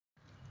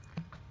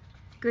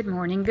Good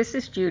morning, this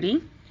is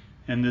Judy.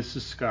 And this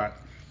is Scott.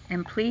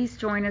 And please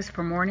join us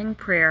for morning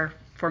prayer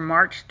for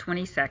March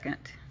 22nd.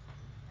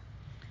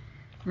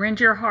 Rend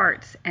your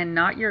hearts and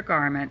not your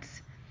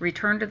garments.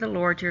 Return to the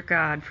Lord your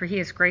God, for he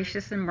is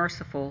gracious and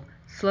merciful,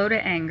 slow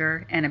to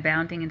anger and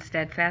abounding in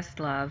steadfast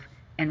love,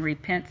 and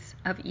repents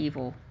of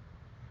evil.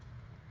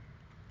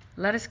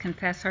 Let us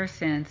confess our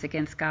sins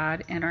against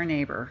God and our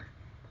neighbor.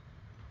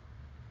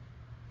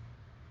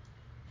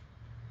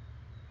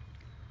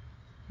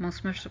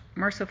 Most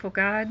merciful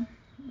God,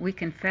 we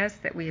confess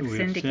that we have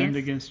sinned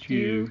against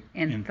you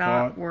in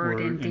thought, word,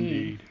 and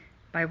deed,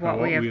 by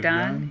what we have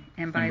done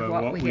and by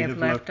what we have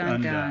left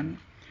undone.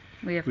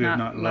 We have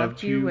not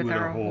loved you with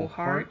our whole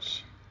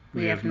hearts.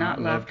 We have not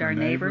loved our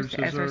neighbors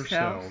as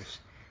ourselves.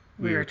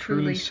 We are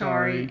truly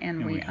sorry,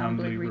 and we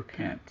humbly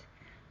repent.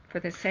 For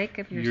the sake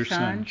of your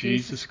Son,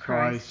 Jesus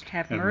Christ,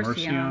 have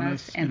mercy on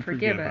us and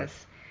forgive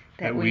us,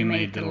 that we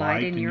may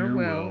delight in your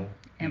will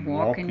and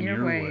walk in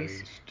your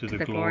ways, to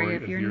the glory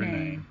of your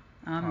name.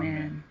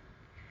 Amen.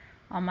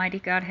 Almighty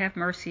God, have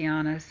mercy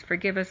on us.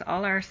 Forgive us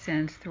all our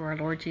sins through our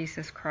Lord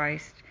Jesus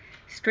Christ.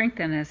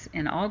 Strengthen us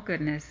in all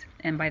goodness,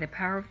 and by the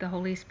power of the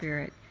Holy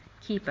Spirit,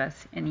 keep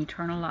us in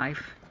eternal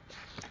life.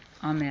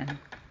 Amen.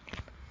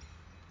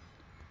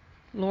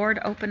 Lord,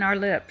 open our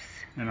lips,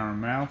 and our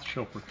mouth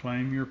shall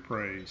proclaim your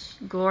praise.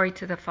 Glory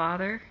to the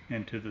Father,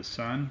 and to the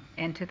Son,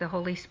 and to the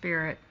Holy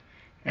Spirit,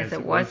 as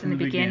it was in the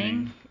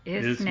beginning,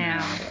 is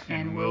now,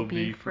 and will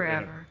be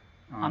forever.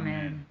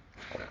 Amen.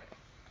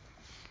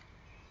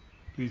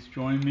 Please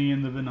join me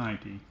in the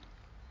Venite.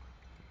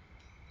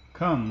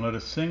 Come, let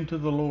us sing to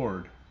the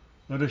Lord.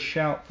 Let us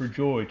shout for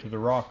joy to the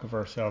rock of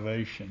our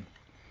salvation.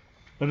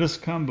 Let us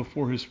come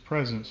before his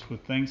presence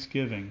with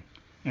thanksgiving,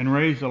 and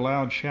raise a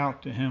loud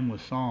shout to him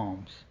with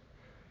psalms.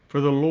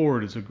 For the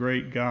Lord is a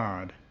great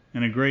God,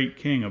 and a great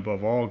King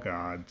above all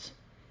gods.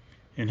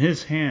 In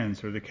his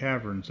hands are the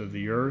caverns of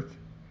the earth,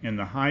 and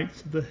the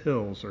heights of the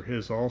hills are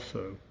his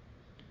also.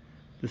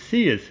 The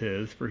sea is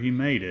his, for he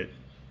made it,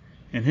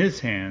 and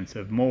his hands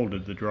have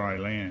molded the dry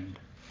land.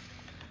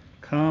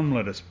 Come,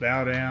 let us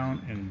bow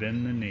down and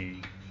bend the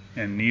knee,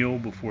 and kneel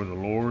before the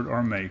Lord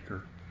our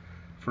Maker.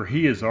 For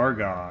he is our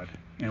God,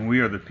 and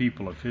we are the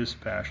people of his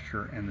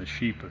pasture and the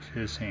sheep of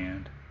his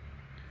hand.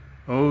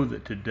 Oh,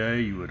 that today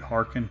you would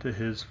hearken to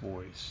his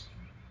voice.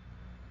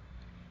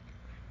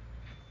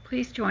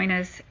 Please join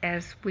us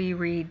as we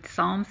read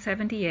Psalm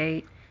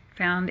 78,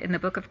 found in the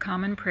Book of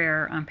Common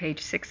Prayer on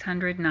page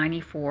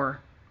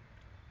 694.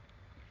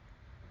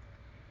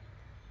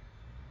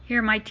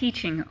 Hear my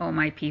teaching, O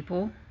my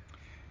people.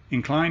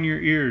 Incline your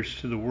ears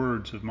to the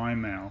words of my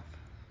mouth.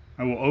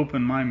 I will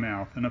open my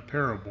mouth in a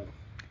parable.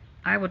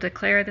 I will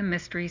declare the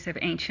mysteries of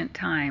ancient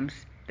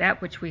times,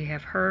 that which we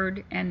have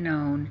heard and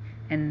known,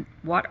 and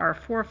what our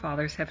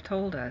forefathers have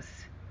told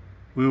us.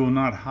 We will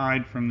not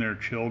hide from their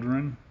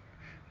children.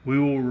 We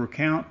will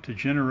recount to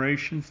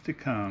generations to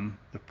come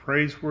the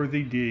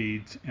praiseworthy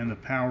deeds and the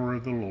power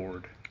of the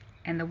Lord,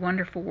 and the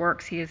wonderful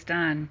works he has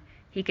done.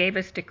 He gave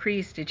us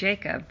decrees to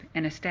Jacob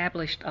and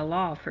established a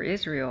law for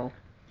Israel,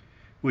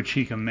 which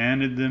he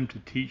commanded them to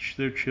teach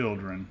their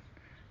children,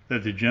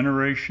 that the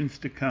generations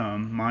to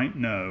come might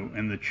know,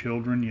 and the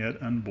children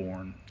yet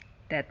unborn,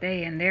 that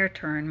they in their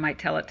turn might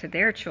tell it to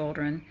their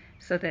children,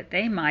 so that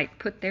they might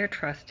put their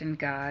trust in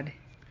God,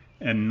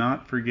 and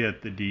not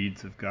forget the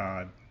deeds of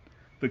God,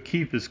 but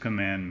keep his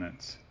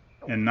commandments,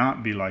 and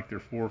not be like their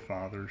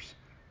forefathers,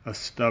 a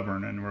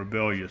stubborn and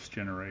rebellious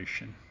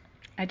generation.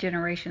 A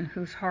generation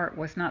whose heart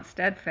was not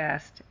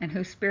steadfast, and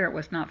whose spirit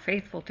was not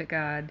faithful to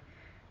God.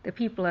 The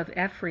people of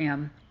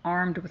Ephraim,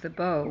 armed with a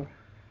bow,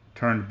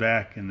 turned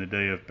back in the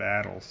day of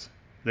battles.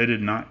 They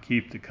did not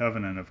keep the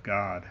covenant of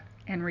God,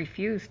 and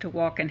refused to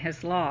walk in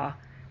his law.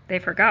 They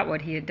forgot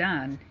what he had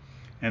done,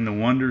 and the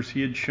wonders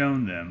he had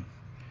shown them.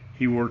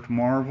 He worked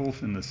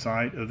marvels in the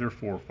sight of their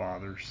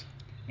forefathers.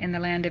 In the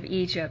land of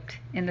Egypt,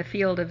 in the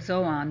field of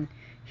Zoan,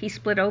 he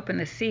split open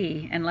the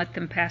sea and let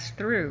them pass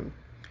through.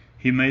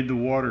 He made the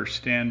waters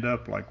stand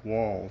up like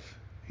walls.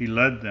 He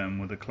led them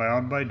with a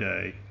cloud by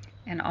day,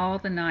 and all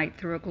the night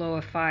through a glow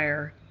of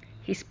fire.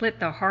 He split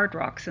the hard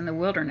rocks in the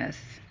wilderness,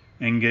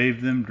 and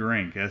gave them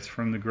drink as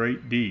from the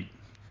great deep.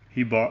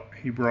 He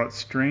brought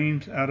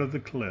streams out of the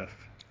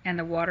cliff, and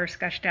the waters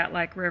gushed out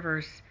like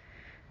rivers.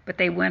 But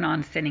they went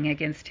on sinning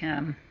against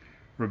him,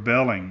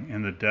 rebelling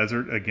in the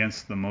desert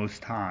against the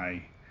Most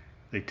High.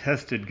 They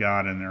tested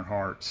God in their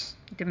hearts,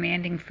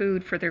 demanding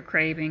food for their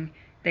craving.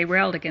 They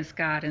railed against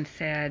God and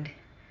said,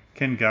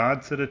 "Can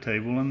God set a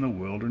table in the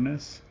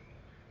wilderness?"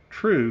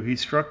 True, he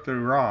struck the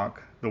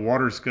rock, the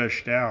waters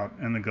gushed out,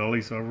 and the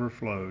gullies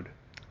overflowed.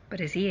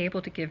 But is he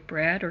able to give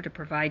bread or to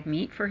provide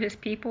meat for his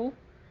people?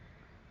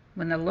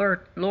 When the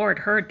Lord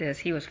heard this,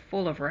 he was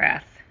full of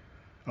wrath.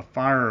 A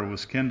fire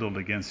was kindled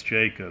against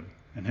Jacob,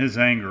 and his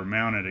anger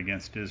mounted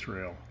against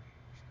Israel.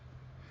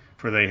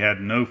 For they had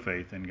no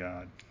faith in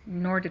God,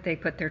 nor did they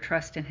put their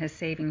trust in his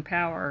saving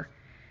power.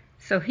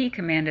 So he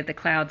commanded the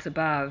clouds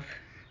above,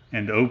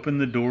 and opened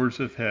the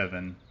doors of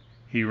heaven.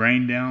 He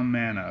rained down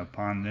manna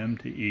upon them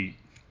to eat,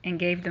 and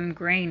gave them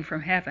grain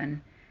from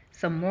heaven.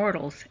 Some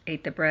mortals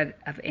ate the bread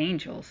of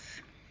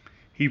angels.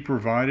 He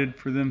provided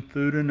for them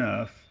food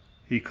enough.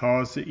 He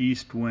caused the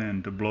east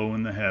wind to blow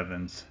in the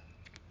heavens,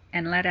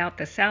 and let out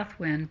the south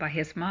wind by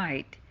his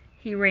might.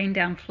 He rained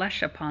down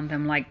flesh upon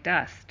them like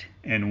dust,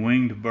 and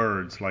winged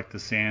birds like the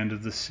sand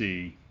of the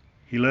sea.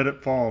 He let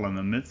it fall in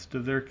the midst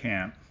of their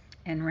camp,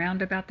 and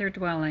round about their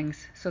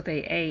dwellings, so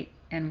they ate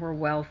and were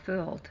well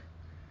filled.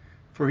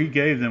 For he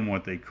gave them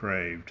what they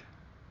craved,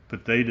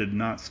 but they did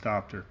not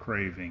stop their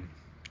craving.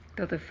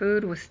 Though the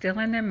food was still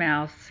in their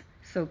mouths,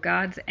 so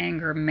God's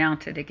anger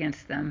mounted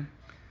against them.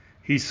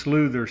 He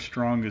slew their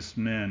strongest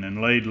men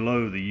and laid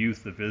low the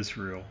youth of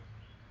Israel.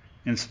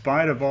 In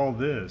spite of all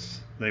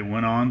this, they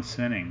went on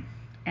sinning,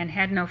 and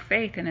had no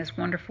faith in his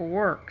wonderful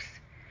works.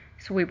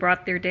 So he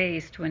brought their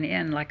days to an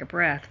end like a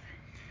breath,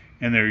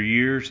 and their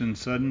years in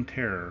sudden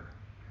terror.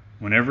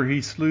 Whenever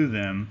he slew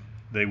them,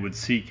 they would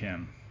seek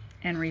him,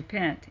 and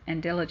repent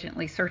and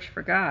diligently search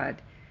for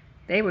God.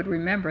 They would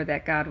remember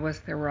that God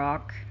was their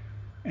rock,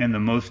 and the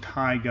Most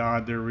High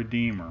God their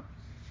Redeemer.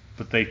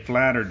 But they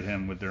flattered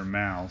him with their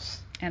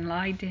mouths, and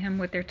lied to him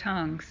with their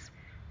tongues.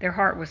 Their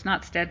heart was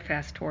not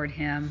steadfast toward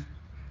him,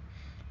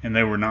 and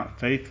they were not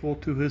faithful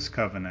to his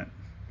covenant.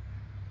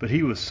 But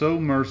he was so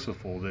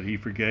merciful that he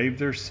forgave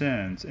their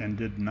sins and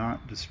did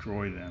not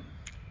destroy them.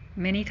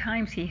 Many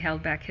times he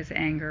held back his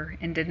anger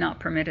and did not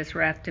permit his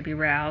wrath to be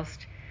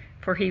roused,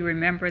 for he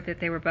remembered that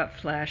they were but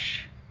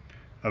flesh,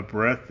 a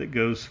breath that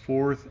goes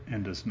forth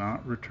and does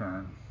not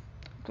return.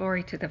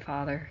 Glory to the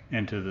Father,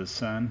 and to the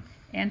Son,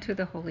 and to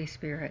the Holy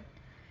Spirit,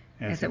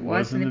 as it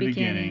was in the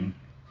beginning,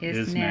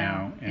 is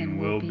now, and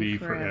will be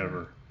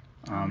forever.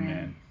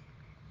 Amen.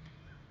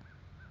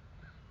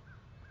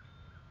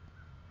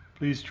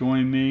 Please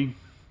join me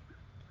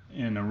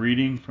in a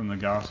reading from the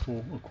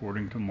Gospel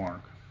according to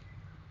Mark.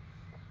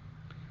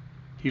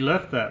 He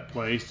left that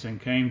place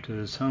and came to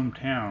his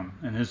hometown,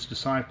 and his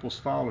disciples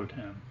followed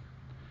him.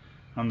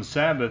 On the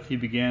Sabbath he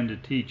began to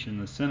teach in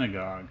the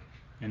synagogue,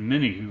 and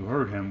many who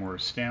heard him were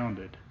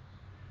astounded.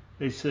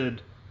 They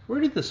said,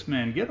 "Where did this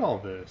man get all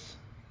this?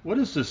 What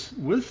is this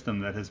wisdom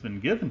that has been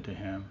given to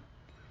him?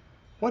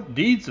 What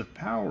deeds of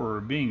power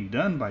are being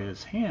done by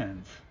his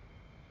hands?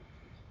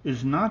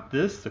 Is not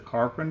this the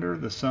carpenter,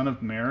 the son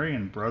of Mary,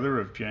 and brother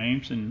of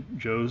James and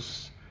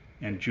Joseph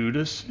and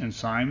Judas and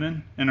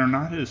Simon? And are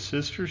not his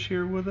sisters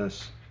here with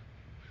us?"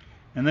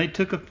 And they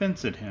took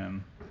offense at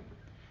him.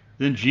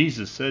 Then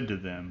Jesus said to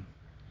them,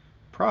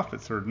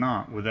 "Prophets are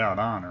not without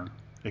honor,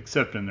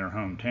 except in their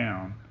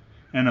hometown,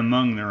 and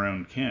among their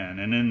own kin,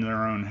 and in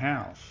their own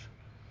house."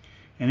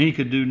 And he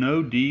could do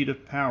no deed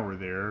of power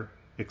there,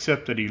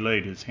 except that he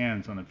laid his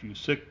hands on a few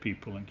sick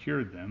people and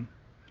cured them.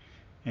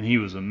 And he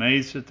was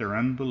amazed at their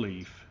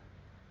unbelief.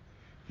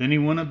 Then he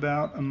went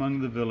about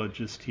among the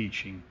villages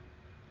teaching.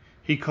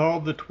 He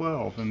called the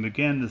 12 and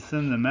began to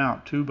send them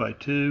out 2 by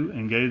 2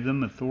 and gave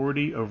them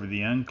authority over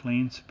the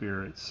unclean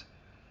spirits.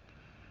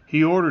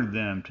 He ordered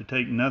them to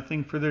take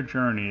nothing for their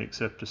journey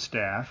except a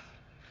staff,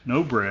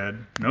 no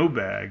bread, no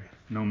bag,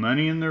 no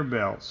money in their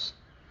belts,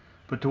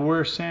 but to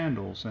wear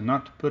sandals and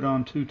not to put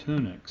on 2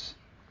 tunics.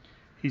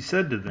 He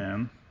said to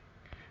them,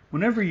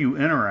 "Whenever you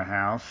enter a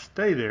house,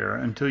 stay there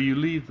until you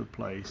leave the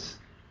place.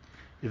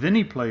 If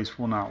any place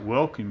will not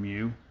welcome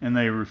you, and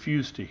they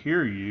refuse to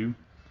hear you,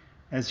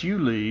 as you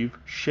leave,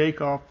 shake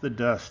off the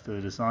dust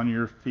that is on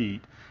your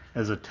feet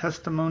as a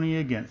testimony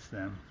against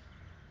them."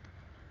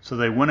 So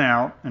they went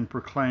out and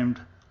proclaimed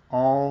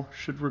all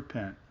should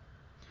repent.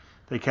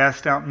 They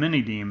cast out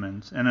many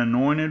demons and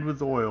anointed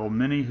with oil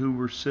many who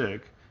were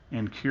sick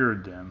and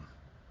cured them.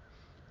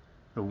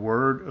 The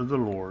word of the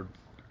Lord.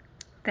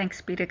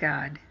 Thanks be to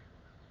God.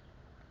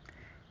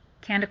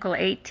 Canticle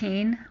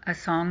 18, a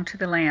song to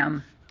the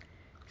Lamb.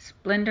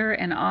 Splendor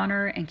and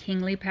honor and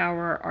kingly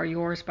power are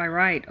yours by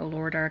right, O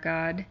Lord our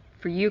God,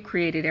 for you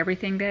created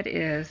everything that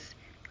is,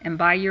 and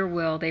by your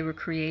will they were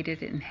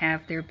created and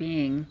have their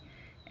being.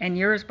 And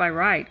yours by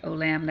right, O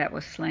Lamb that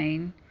was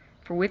slain,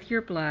 for with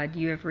your blood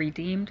you have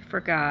redeemed for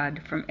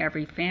God from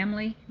every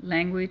family,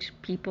 language,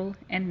 people,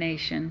 and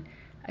nation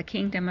a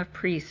kingdom of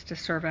priests to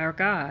serve our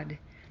God.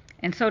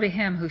 And so to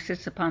him who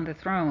sits upon the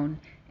throne,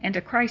 and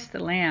to Christ the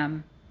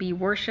Lamb, be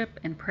worship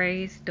and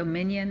praise,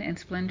 dominion and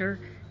splendor,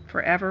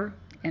 forever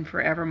and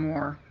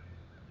forevermore.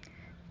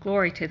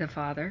 Glory to the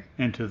Father,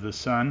 and to the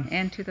Son,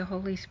 and to the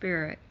Holy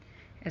Spirit,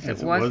 as it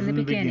was in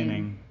the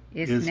beginning,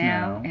 is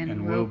now,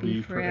 and will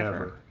be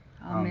forever.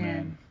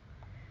 Amen.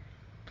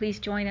 Please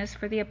join us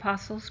for the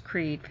Apostles'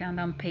 Creed, found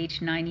on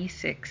page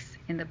 96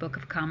 in the Book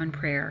of Common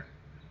Prayer.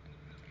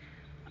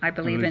 I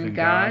believe in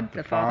God,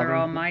 the Father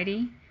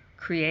Almighty,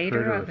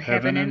 creator of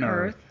heaven and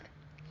earth.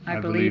 I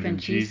believe in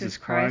Jesus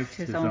Christ,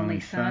 his only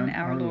Son,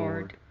 our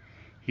Lord.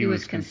 He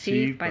was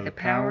conceived by the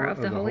power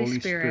of the Holy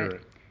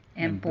Spirit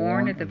and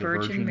born of the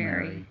Virgin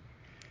Mary.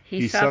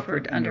 He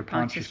suffered under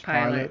Pontius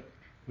Pilate,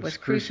 was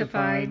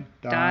crucified,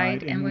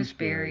 died, and was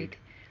buried.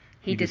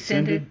 He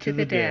descended to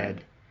the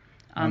dead.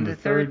 On the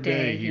third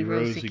day he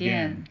rose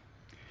again.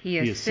 He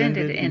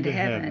ascended into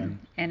heaven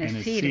and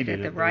is seated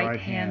at the right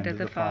hand of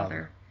the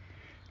Father.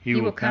 He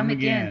will come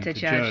again to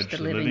judge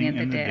the living and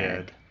the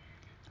dead.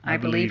 I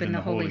believe in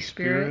the Holy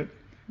Spirit,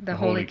 the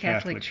Holy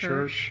Catholic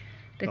Church,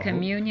 the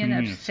communion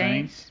of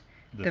saints,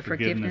 the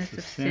forgiveness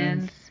of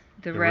sins,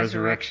 the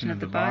resurrection of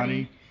the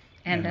body,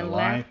 and the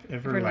life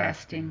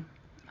everlasting.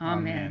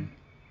 Amen.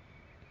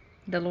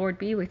 The Lord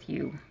be with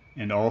you.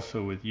 And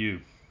also with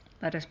you.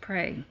 Let us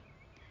pray.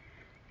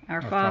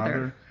 Our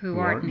Father, who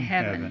art in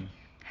heaven,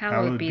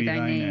 hallowed be thy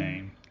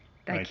name.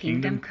 Thy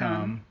kingdom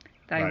come,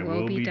 thy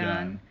will be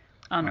done,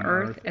 on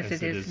earth as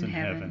it is in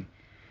heaven.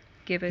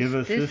 Give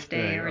us this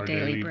day our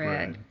daily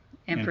bread,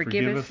 and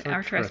forgive us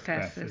our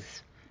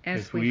trespasses,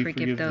 as we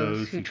forgive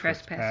those who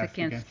trespass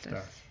against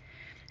us.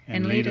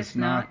 And lead us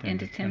not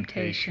into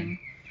temptation,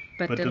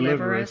 but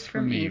deliver us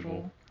from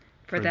evil.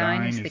 For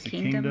thine is the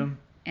kingdom,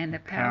 and the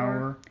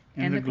power,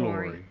 and the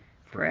glory,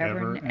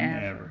 forever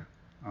and ever.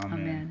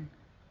 Amen.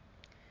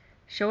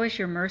 Show us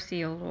your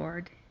mercy, O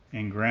Lord,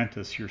 and grant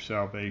us your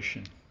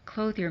salvation.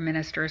 Clothe your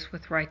ministers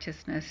with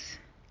righteousness.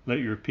 Let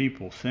your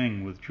people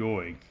sing with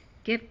joy.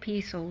 Give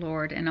peace, O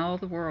Lord, in all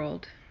the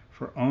world.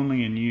 For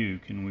only in you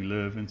can we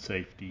live in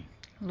safety.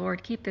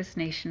 Lord, keep this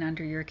nation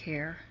under your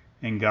care.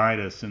 And guide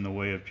us in the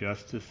way of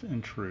justice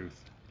and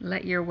truth.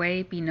 Let your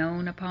way be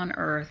known upon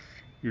earth.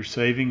 Your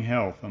saving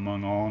health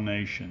among all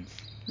nations.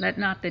 Let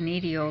not the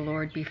needy, O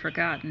Lord, be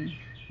forgotten.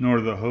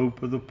 Nor the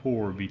hope of the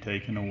poor be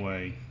taken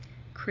away.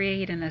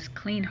 Create in us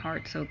clean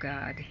hearts, O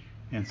God.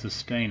 And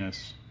sustain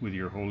us with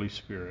your Holy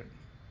Spirit.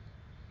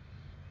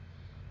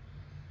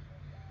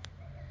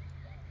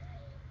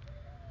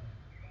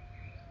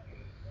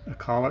 The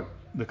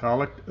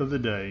Collect of the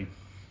Day.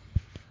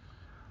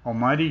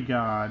 Almighty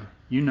God,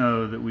 you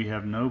know that we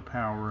have no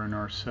power in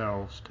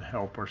ourselves to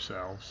help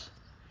ourselves.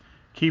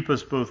 Keep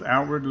us both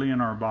outwardly in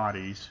our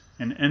bodies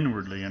and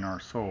inwardly in our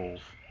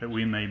souls, that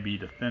we may be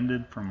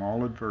defended from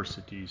all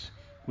adversities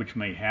which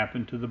may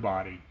happen to the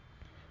body,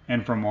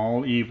 and from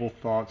all evil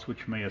thoughts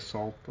which may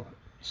assault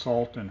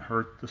and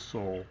hurt the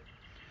soul.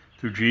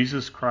 Through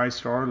Jesus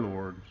Christ our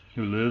Lord,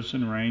 who lives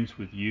and reigns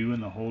with you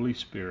in the Holy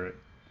Spirit,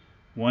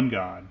 one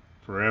God,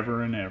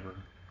 forever and ever.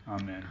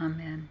 Amen.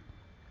 Amen.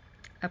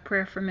 A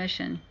prayer for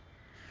mission.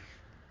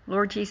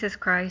 Lord Jesus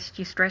Christ,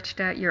 you stretched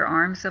out your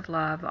arms of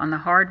love on the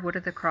hard wood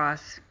of the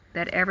cross,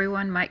 that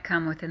everyone might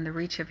come within the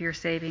reach of your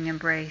saving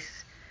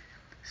embrace.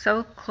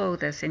 So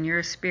clothe us in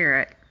your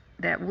Spirit,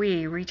 that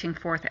we, reaching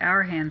forth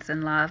our hands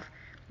in love,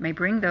 may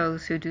bring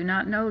those who do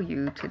not know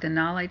you to the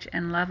knowledge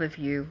and love of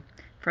you,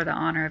 for the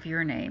honor of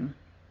your name.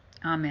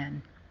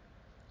 Amen.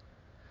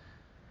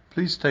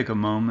 Please take a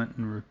moment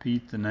and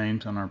repeat the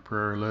names on our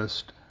prayer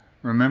list.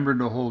 Remember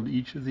to hold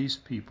each of these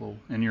people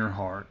in your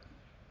heart.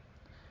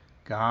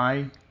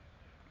 Guy,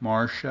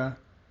 Marcia,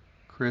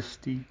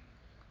 Christy,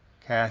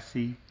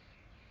 Kathy,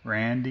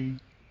 Randy,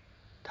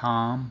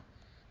 Tom,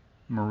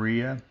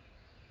 Maria,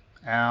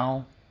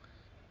 Al,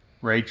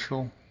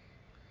 Rachel,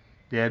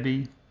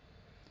 Debbie,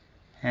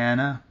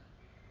 Hannah,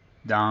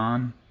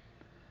 Don,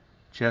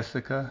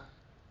 Jessica,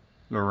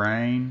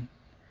 Lorraine,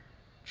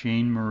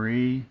 Jean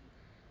Marie,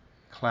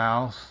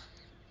 Klaus,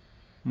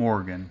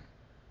 Morgan.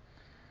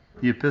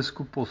 The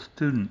Episcopal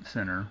Student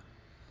Center,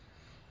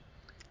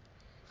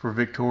 for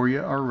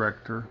Victoria, our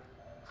rector,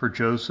 for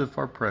Joseph,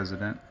 our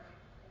president,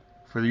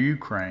 for the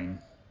Ukraine,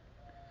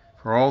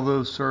 for all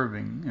those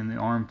serving in the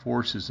armed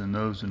forces and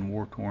those in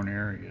war-torn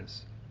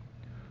areas,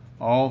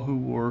 all who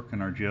work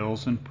in our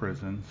jails and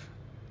prisons,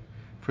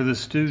 for the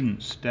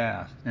students,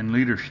 staff, and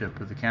leadership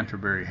of the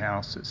Canterbury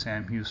House at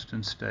Sam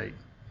Houston State,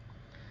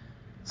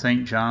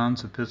 St.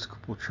 John's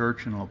Episcopal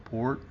Church in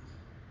LaPorte,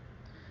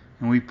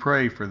 and we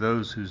pray for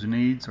those whose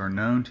needs are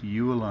known to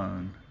you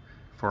alone,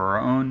 for our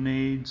own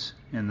needs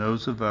and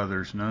those of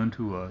others known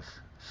to us,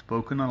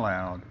 spoken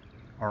aloud,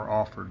 are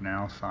offered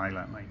now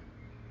silently.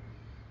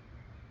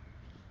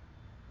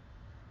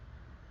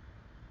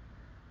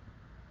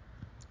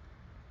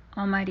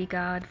 Almighty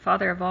God,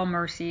 Father of all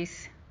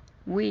mercies,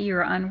 we,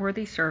 your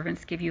unworthy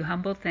servants, give you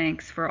humble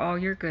thanks for all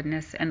your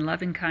goodness and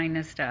loving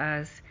kindness to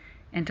us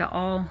and to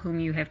all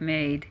whom you have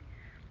made.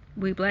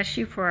 We bless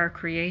you for our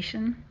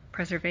creation,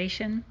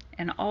 preservation,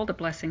 and all the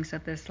blessings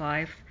of this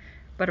life,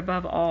 but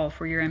above all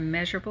for your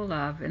immeasurable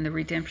love and the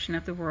redemption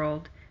of the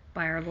world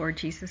by our Lord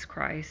Jesus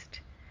Christ,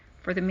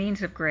 for the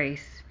means of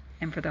grace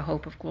and for the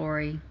hope of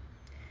glory.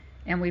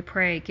 And we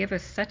pray, give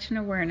us such an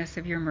awareness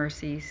of your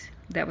mercies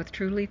that with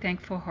truly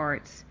thankful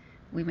hearts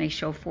we may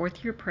show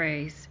forth your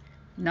praise,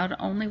 not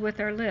only with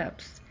our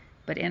lips,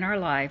 but in our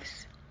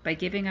lives, by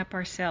giving up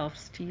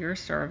ourselves to your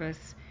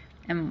service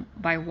and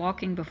by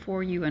walking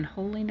before you in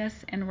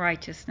holiness and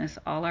righteousness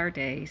all our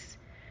days.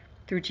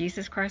 Through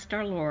Jesus Christ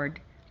our Lord,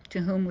 to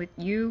whom with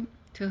you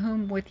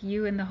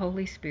and the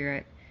Holy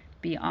Spirit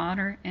be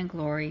honor and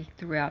glory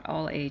throughout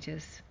all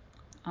ages.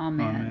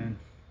 Amen. Amen.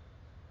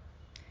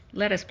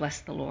 Let us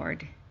bless the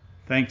Lord.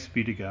 Thanks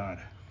be to God.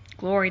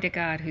 Glory to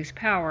God, whose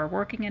power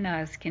working in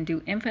us can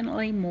do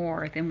infinitely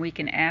more than we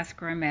can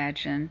ask or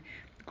imagine.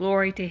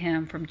 Glory to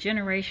him from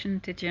generation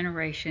to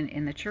generation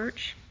in the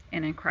church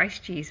and in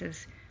Christ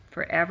Jesus,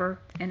 forever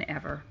and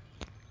ever.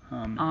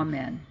 Amen.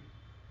 Amen.